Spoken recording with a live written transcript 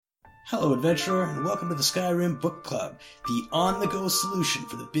Hello, adventurer, and welcome to the Skyrim Book Club, the on-the-go solution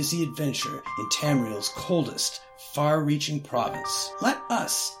for the busy adventurer in Tamriel's coldest, far-reaching province. Let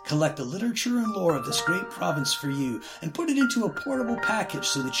us collect the literature and lore of this great province for you and put it into a portable package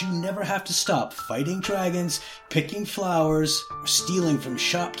so that you never have to stop fighting dragons, picking flowers, or stealing from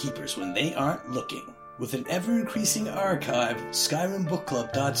shopkeepers when they aren't looking. With an ever-increasing archive,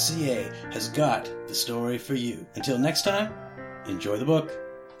 SkyrimBookClub.ca has got the story for you. Until next time, enjoy the book.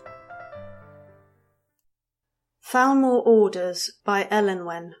 Thalmor Orders by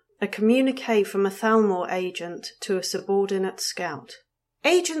Elenwen, a communique from a Thalmor agent to a subordinate scout.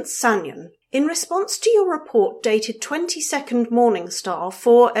 Agent Sanyon, in response to your report dated 22nd Morningstar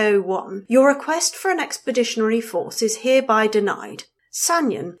 401, your request for an expeditionary force is hereby denied.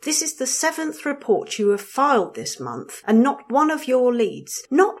 Sanyon, this is the 7th report you have filed this month, and not one of your leads,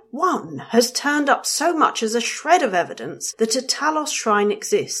 not one, has turned up so much as a shred of evidence that a Talos shrine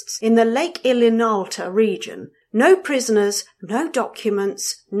exists in the Lake Ilinalta region. No prisoners, no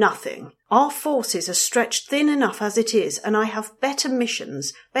documents, nothing. Our forces are stretched thin enough as it is, and I have better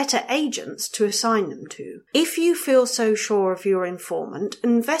missions, better agents to assign them to. If you feel so sure of your informant,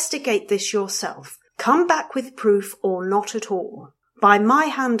 investigate this yourself. Come back with proof or not at all. By my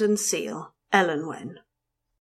hand and seal, Elenwen.